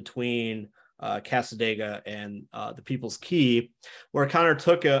years between Cassadaga and the People's Key, where Conor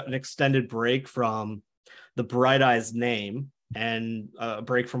took an extended break from the Bright Eyes name and a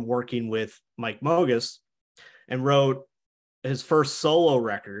break from working with Mike Mogis, and wrote his first solo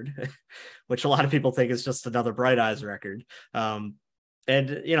record, which a lot of people think is just another Bright Eyes record. And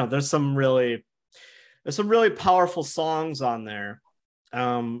there's some really powerful songs on there.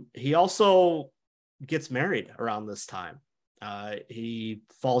 He also gets married around this time. He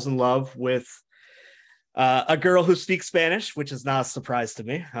falls in love with a girl who speaks Spanish, which is not a surprise to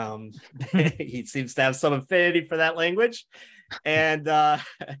me. He seems to have some affinity for that language, and I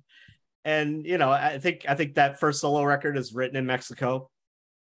think that first solo record is written in Mexico.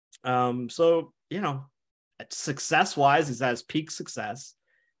 Success-wise, he's at his peak success.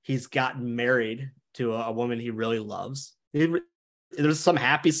 He's gotten married to a woman he really loves. There's some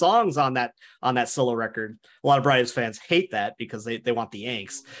happy songs on that solo record. A lot of Bright Eyes fans hate that because they want the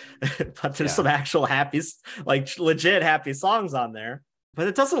angst, but there's some actual happy, like legit happy songs on there. But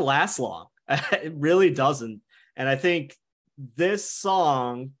it doesn't last long. It really doesn't. And I think this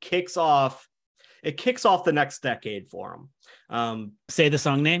song kicks off the next decade for him. Say the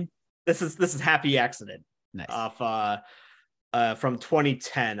song name. This is Happy Accident. Nice. Off from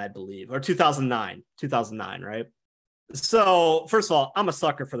 2010, I believe, or 2009, right? So first of all, I'm a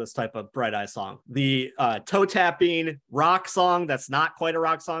sucker for this type of Bright Eyes song. The toe tapping rock song that's not quite a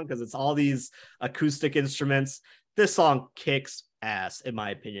rock song because it's all these acoustic instruments. This song kicks ass, in my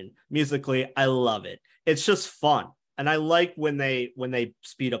opinion. Musically, I love it. It's just fun. And I like when they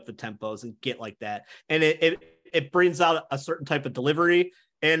speed up the tempos and get like that. And it brings out a certain type of delivery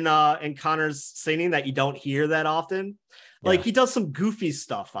in Conor's singing that you don't hear that often. Like he does some goofy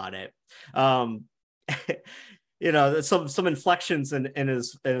stuff on it. Some inflections in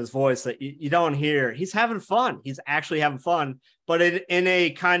his voice that you don't hear. He's having fun. He's actually having fun, but in a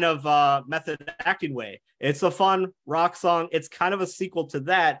kind of method acting way. It's a fun rock song. It's kind of a sequel to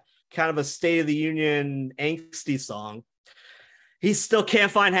that, kind of a State of the Union angsty song. He still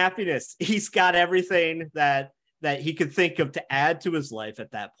can't find happiness. He's got everything that he could think of to add to his life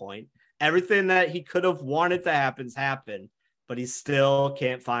at that point. Everything that he could have wanted to happened, but he still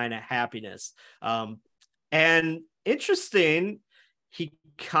can't find a happiness. And interesting, he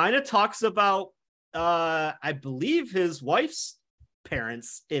kind of talks about, I believe, his wife's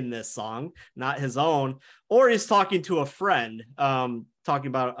parents in this song, not his own, or he's talking to a friend, talking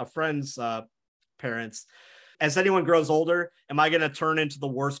about a friend's parents. As anyone grows older, am I going to turn into the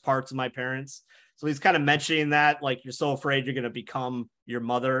worst parts of my parents? So he's kind of mentioning that, like, you're so afraid you're going to become your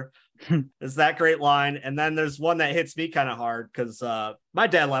mother. It's that great line. And then there's one that hits me kind of hard because my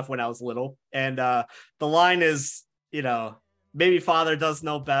dad left when I was little. And the line is, maybe Father does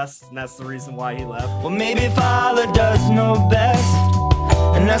know best, and that's the reason why he left. Well, maybe Father does know best,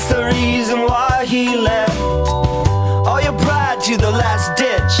 and that's the reason why he left. All your pride to the last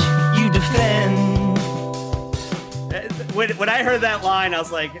ditch you defend. When I heard that line, I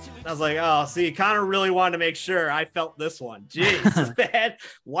was like, oh, see, Connor really wanted to make sure I felt this one. Jeez, man,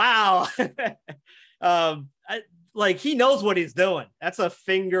 wow. Like he knows what he's doing. That's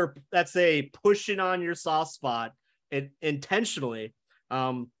a pushing on your soft spot intentionally.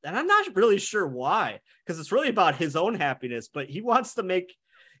 And I'm not really sure why, because it's really about his own happiness, but he wants to make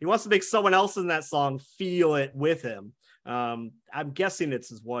someone else in that song feel it with him. I'm guessing it's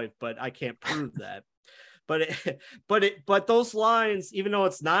his wife, but I can't prove that. But those lines, even though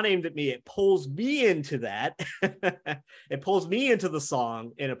it's not aimed at me, it pulls me into that. It pulls me into the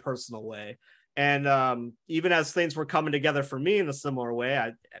song in a personal way. And even as things were coming together for me in a similar way,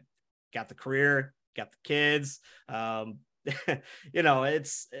 I got the career, got the kids. You know,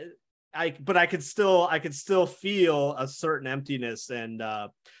 but I could still feel a certain emptiness and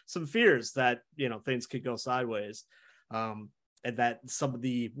some fears that, you know, things could go sideways. And that some of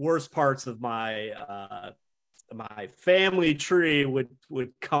the worst parts of my my family tree would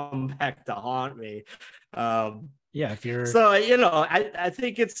come back to haunt me. Yeah, if you're so, you know, I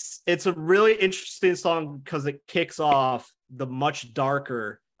think it's a really interesting song because it kicks off the much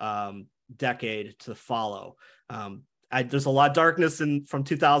darker decade to follow. There's a lot of darkness from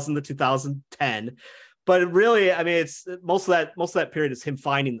 2000 to 2010, but really, I mean, it's most of that period is him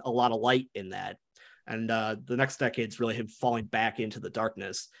finding a lot of light in that. And the next decade is really him falling back into the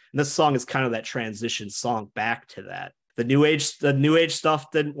darkness. And this song is kind of that transition song back to that. The new age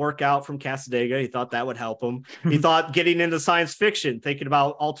stuff didn't work out from Cassadaga. He thought that would help him. He thought getting into science fiction, thinking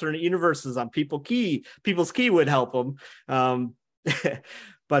about alternate universes on People's Key would help him.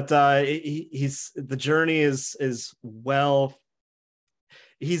 But the journey is well.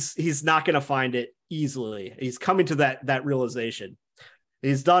 He's not going to find it easily. He's coming to that realization.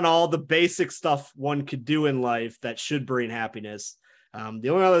 He's done all the basic stuff one could do in life that should bring happiness. The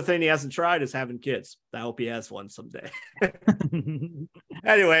only other thing he hasn't tried is having kids. I hope he has one someday.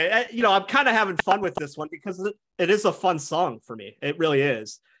 Anyway, you know, I'm kind of having fun with this one because it is a fun song for me. It really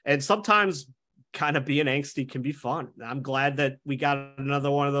is. And sometimes kind of being angsty can be fun. I'm glad that we got another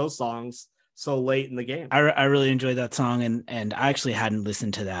one of those songs so late in the game. I really enjoyed that song, and I actually hadn't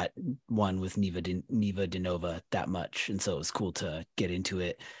listened to that one with Neva Denova that much, and so it was cool to get into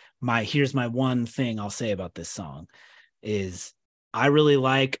it. Here's my one thing I'll say about this song is I really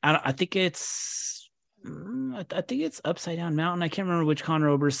like. I think it's Upside Down Mountain. I can't remember which Conor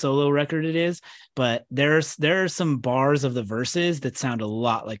Oberst solo record it is, but there are some bars of the verses that sound a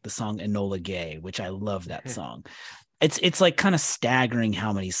lot like the song Enola Gay, which I love that song. It's like kind of staggering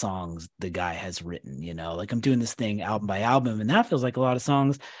how many songs the guy has written, you know, like I'm doing this thing album by album, and that feels like a lot of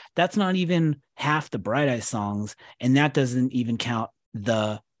songs. That's not even half the Bright Eyes songs. And that doesn't even count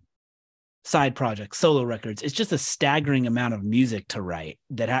the side projects, solo records. It's just a staggering amount of music to write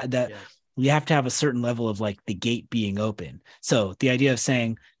that you have to have a certain level of like the gate being open. So the idea of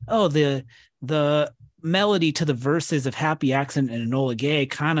saying, oh, the melody to the verses of Happy Accident and Enola Gay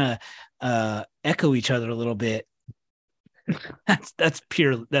kind of echo each other a little bit. That's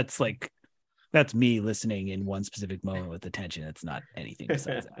me listening in one specific moment with attention. It's not anything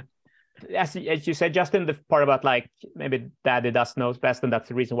besides that. As you said, Justin, the part about like maybe Daddy does knows best, and that's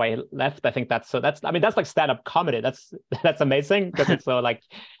the reason why he left. I think that's like stand-up comedy. That's amazing because it's so like,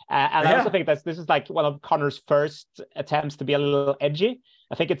 and I also think that this is like one of Connor's first attempts to be a little edgy.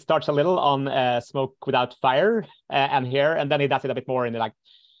 I think it starts a little on Smoke Without Fire and here, and then he does it a bit more in like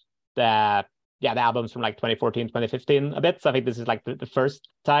the albums from like 2014, 2015 a bit. So I think this is like the first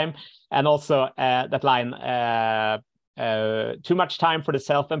time. And also that line, too much time for the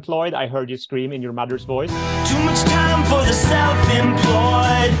self-employed. I heard you scream in your mother's voice. Too much time for the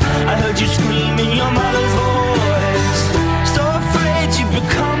self-employed. I heard you scream in your mother's voice. So afraid you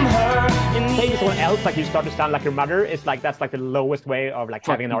become her. Saying someone else, like you start to sound like your mother, is like that's like the lowest way of like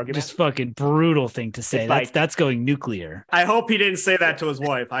having an argument. Just fucking brutal thing to say. That's going nuclear. I hope he didn't say that to his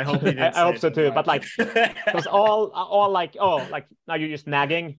wife. I hope he didn't. I hope so too. But like it was all like, oh, like now you're just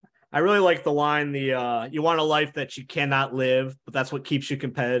nagging. I really like the line, you want a life that you cannot live, but that's what keeps you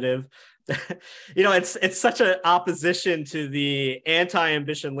competitive. You know, it's such an opposition to the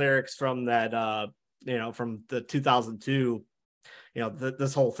anti-ambition lyrics from that, from the 2002,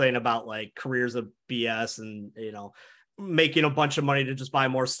 this whole thing about like careers of BS and, making a bunch of money to just buy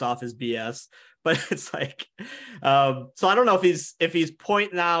more stuff is BS. But it's like, so I don't know if he's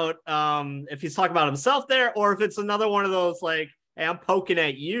pointing out, if he's talking about himself there, or if it's another one of those, like, hey, I'm poking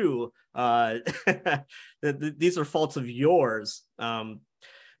at you. These are faults of yours.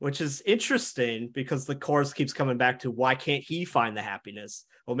 Which is interesting because the chorus keeps coming back to why can't he find the happiness?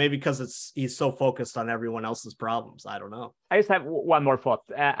 Well, maybe because he's so focused on everyone else's problems. I don't know. I just have one more thought.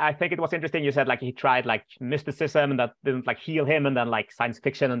 I think it was interesting. You said like he tried like mysticism and that didn't like heal him, and then like science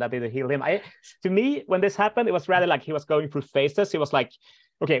fiction and that didn't heal him. To me, when this happened, it was rather like he was going through phases. He was like,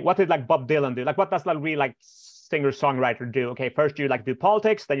 okay, what did like Bob Dylan do? Like what does like really like singer-songwriter do? Okay, first you like do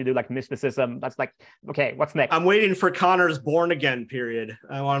politics, then you do like mysticism. That's like, okay, what's next? I'm waiting for Connor's Born Again period.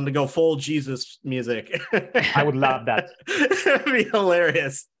 I want him to go full Jesus music. I would love that. It'd be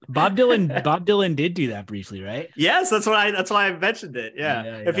hilarious. Bob Dylan did do that briefly, right? Yes, that's why I mentioned it.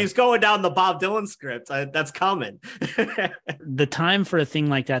 Yeah. If he's going down the Bob Dylan script, that's common. The time for a thing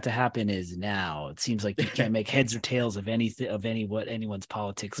like that to happen is now. It seems like you can't make heads or tails of what anyone's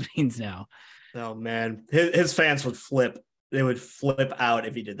politics means now. Oh man, his fans would flip. They would flip out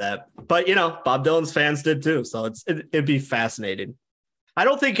if he did that. But Bob Dylan's fans did too, so it'd be fascinating. I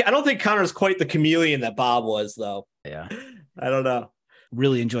don't think Connor's quite the chameleon that Bob was, though. Yeah, I don't know.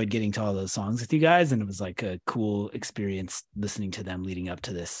 Really enjoyed getting to all those songs with you guys, and it was like a cool experience listening to them leading up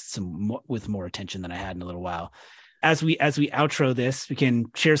to this with more attention than I had in a little while. As we outro this, we can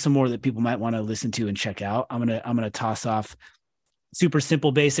share some more that people might want to listen to and check out. I'm gonna toss off super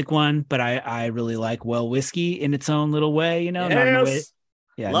simple, basic one, but I really like Well Whiskey in its own little way, Yes.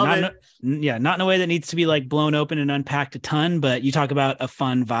 Not in a way, not in a way that needs to be like blown open and unpacked a ton, but you talk about a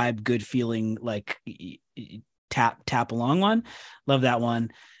fun vibe, good feeling, like tap along one. Love that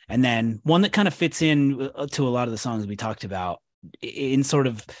one. And then one that kind of fits in to a lot of the songs we talked about in sort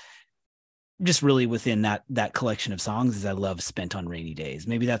of just really within that collection of songs is I love Spent on Rainy Days.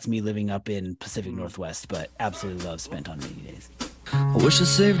 Maybe that's me living up in Pacific Northwest, but absolutely love Spent on Rainy Days. I wish I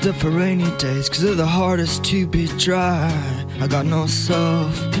saved up for rainy days, 'cause they're the hardest to be dry. I got no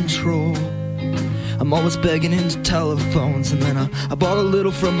self-control. I'm always begging into telephones, and then I bought a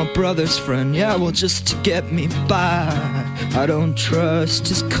little from my brother's friend. Yeah, well, just to get me by. I don't trust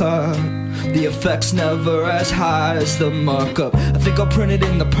his cut. The effect's never as high as the markup. I think I'll print it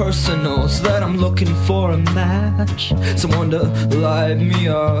in the personal, so that I'm looking for a match. Someone to light me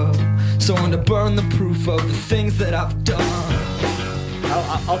up, someone to burn the proof of the things that I've done.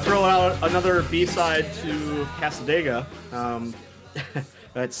 I'll throw out another B-side to Cassadaga.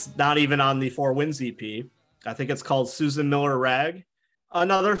 It's not even on the Four Winds EP. I think it's called Susan Miller Rag.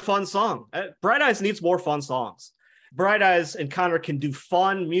 Another fun song. Bright Eyes needs more fun songs. Bright Eyes and Connor can do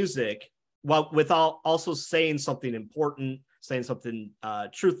fun music without also saying something important, saying something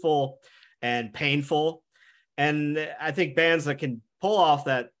truthful and painful. And I think bands that can pull off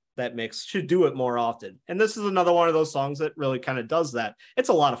that mix should do it more often. And this is another one of those songs that really kind of does that. It's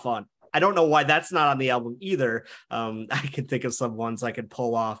a lot of fun. I don't know why that's not on the album either. I can think of some ones I could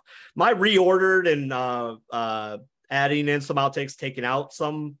pull off. My reordered and adding in some outtakes, taking out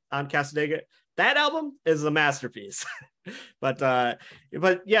some on Cassadaga, that album is a masterpiece. but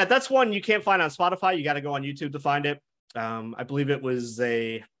yeah, that's one you can't find on Spotify. You got to go on YouTube to find it. I believe it was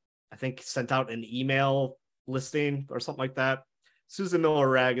I think sent out an email listing or something like that. Susan Miller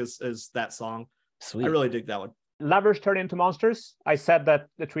Rag is that song. Sweet. I really dig that one. Lovers Turn Into Monsters. I said that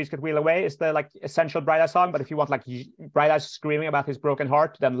The Trees Could Wheel Away is the like essential Bright Eyes song, but if you want like Bright Eyes screaming about his broken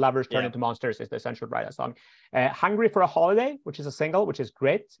heart, then Lovers Turn Into Monsters is the essential Bright Eyes song. Hungry for a Holiday, which is a single, which is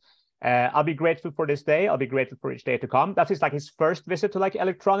great. I'll Be Grateful for This Day. I'll Be Grateful for Each Day to Come. That is like his first visit to like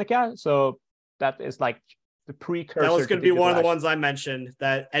electronica. So that is like the precursor. That was going to be one of the ones I mentioned,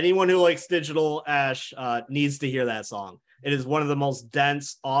 that anyone who likes Digital Ash needs to hear that song. It is one of the most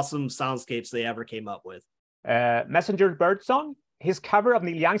dense, awesome soundscapes they ever came up with. Messenger Bird Song. His cover of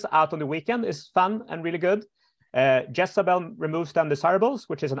Neil Young's Out on the Weekend is fun and really good. Jezebel Removes the Undesirables,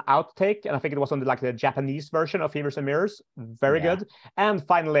 which is an outtake, and I think it was on the Japanese version of Fevers and Mirrors. Very good. And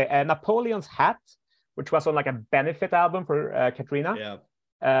finally, Napoleon's Hat, which was on like a benefit album for Katrina,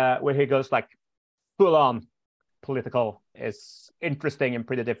 where he goes like full on political. Is interesting and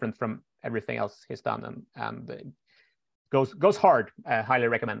pretty different from everything else he's done, and goes hard. Highly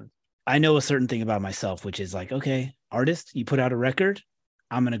recommended. I know a certain thing about myself, which is like, okay, artist, you put out a record,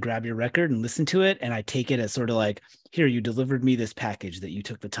 I'm going to grab your record and listen to it. And I take it as sort of like, here, you delivered me this package that you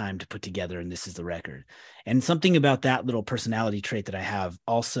took the time to put together, and this is the record. And something about that little personality trait that I have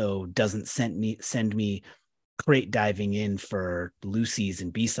also doesn't send me crate diving in for Lucy's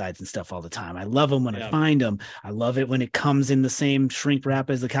and B-sides and stuff all the time. I love them when I find them. I love it when it comes in the same shrink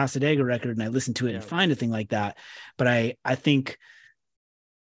wrap as the Cassadaga record and I listen to it and find a thing like that. But I think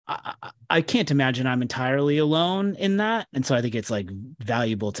I can't imagine I'm entirely alone in that. And so I think it's like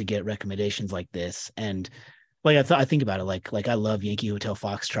valuable to get recommendations like this. And Like I think about it, like I love Yankee Hotel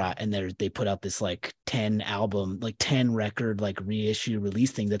Foxtrot, and they put out this like 10 album, like 10 record, like reissue release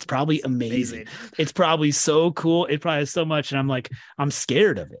thing. That's probably amazing. It's probably so cool. It probably has so much. And I'm like, I'm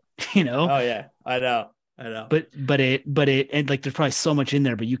scared of it, you know? Oh yeah, I know. But it, and like, there's probably so much in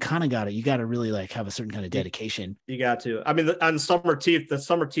there, but you kind of you got to really like have a certain kind of dedication. You got to, I mean, on Summer Teeth, the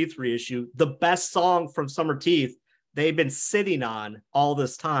Summer Teeth reissue, the best song from Summer Teeth, they've been sitting on all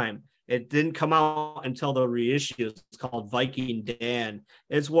this time. It didn't come out until the reissue. It's called Viking Dan.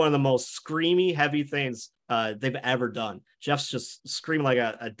 It's one of the most screamy, heavy things they've ever done. Jeff's just screaming like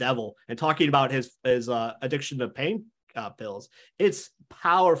a devil and talking about his addiction to pain pills. It's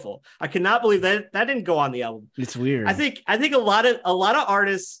powerful. I cannot believe that didn't go on the album. It's weird. I think a lot of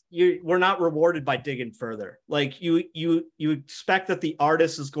artists were not rewarded by digging further. Like you expect that the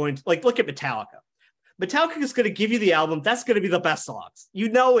artist is going to, like, look at Metallica. Metallica is going to give you the album that's going to be the best songs. You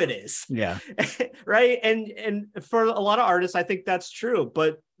know it is. Yeah. Right. And for a lot of artists, I think that's true.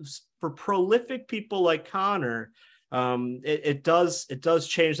 But for prolific people like Connor, it does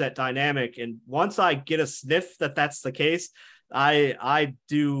change that dynamic. And once I get a sniff that that's the case, I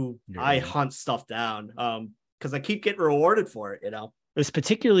hunt stuff down because I keep getting rewarded for it. You know, it's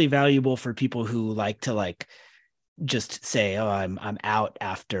particularly valuable for people who like to just say, oh, I'm out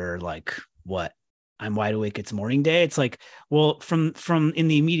after what. I'm wide awake. It's morning day. It's like, well, from in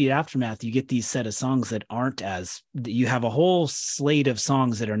the immediate aftermath, you get these set of songs that aren't you have a whole slate of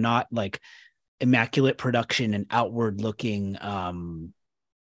songs that are not like immaculate production and outward looking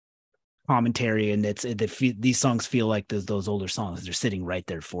commentary. And these songs feel like those older songs. They're sitting right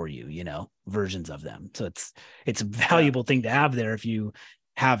there for you, you know, versions of them. So it's a valuable thing to have there if you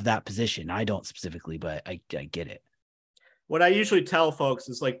have that position. I don't specifically, but I get it. What I usually tell folks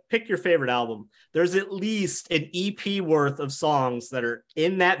is like, pick your favorite album. There's at least an EP worth of songs that are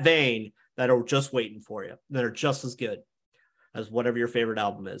in that vein that are just waiting for you, that are just as good as whatever your favorite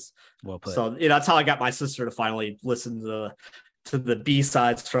album is. Well put. So that's how I got my sister to finally listen to the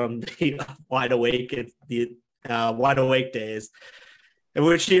B-sides from the Wide Awake days. And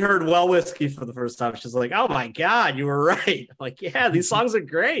when she heard Well Whiskey for the first time, she's like, "Oh my God, you were right!" I'm like, yeah, these songs are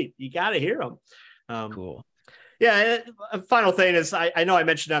great. You got to hear them. Cool. Yeah. A final thing is, I know I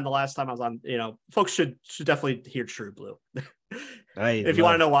mentioned that the last time I was on, you know, folks should definitely hear True Blue. If you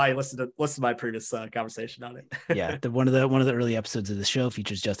want to know why, listen to my previous conversation on it. Yeah. One of the early episodes of the show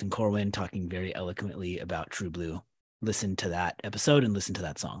features Justin Corwin talking very eloquently about True Blue. Listen to that episode and listen to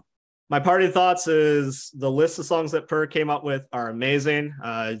that song. My parting thoughts is the list of songs that Per came up with are amazing.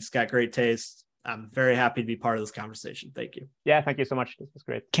 It's got great taste. I'm very happy to be part of this conversation. Thank you. Yeah, thank you so much. This was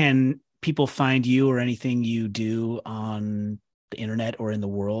great. Can people find you or anything you do on the internet or in the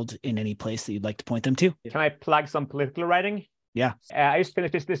world in any place that you'd like to point them to? Can I plug some political writing? Yeah. I just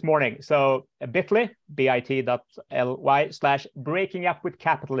finished this morning. So bit.ly, bit.ly/breaking up with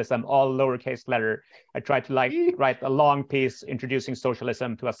capitalism, all lowercase letter. I tried to write a long piece introducing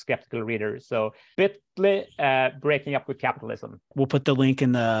socialism to a skeptical reader. So bit.ly, breaking up with capitalism. We'll put the link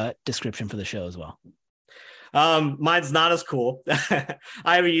in the description for the show as well. Mine's not as cool. I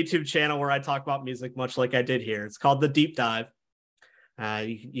have a YouTube channel where I talk about music much like I did here. It's called The Deep Dive.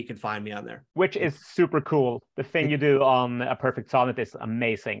 You can find me on there. Which is super cool. The thing you do on A Perfect Sonnet is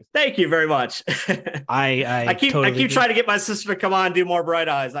amazing. Thank you very much. I keep trying to get my sister to come on and do more Bright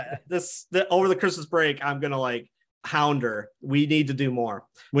Eyes. Over the Christmas break, I'm gonna hound her. We need to do more.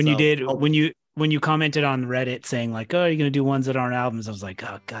 When you commented on Reddit saying like, oh, you're going to do ones that aren't albums, I was like,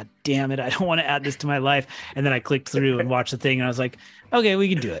 oh, God damn it. I don't want to add this to my life. And then I clicked through and watched the thing and I was like, okay, we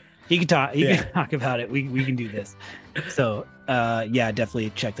can do it. He can talk about it. We can do this. So yeah, definitely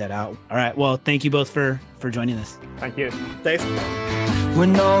check that out. All right. Well, thank you both for joining us. Thank you. Thanks.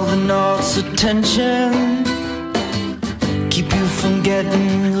 When all the North's attention keep you from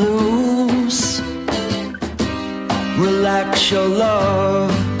getting loose, relax your love,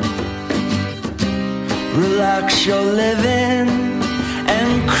 relax your living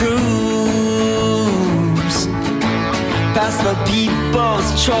and cruise past the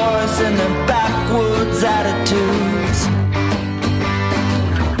people's choice and their backwards attitudes.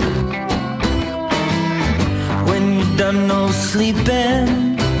 When you're done no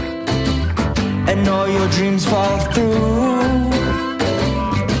sleeping and all your dreams fall through,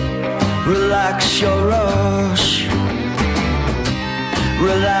 relax your rush,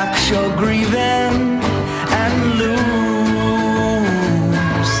 relax your grieving and lose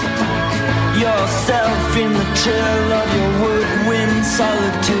yourself in the chill of your woodwind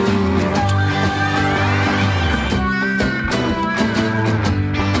solitude.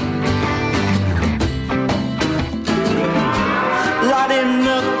 Light in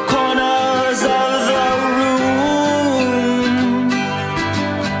the corners of the room,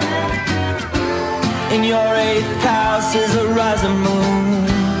 In your 8th house is a rising moon.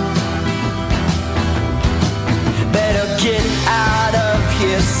 Better get out of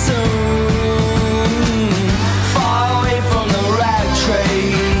here soon. Far away from the rag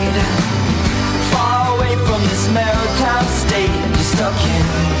trade, far away from this maritime state you're stuck in.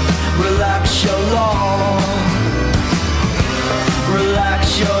 Relax your law, relax.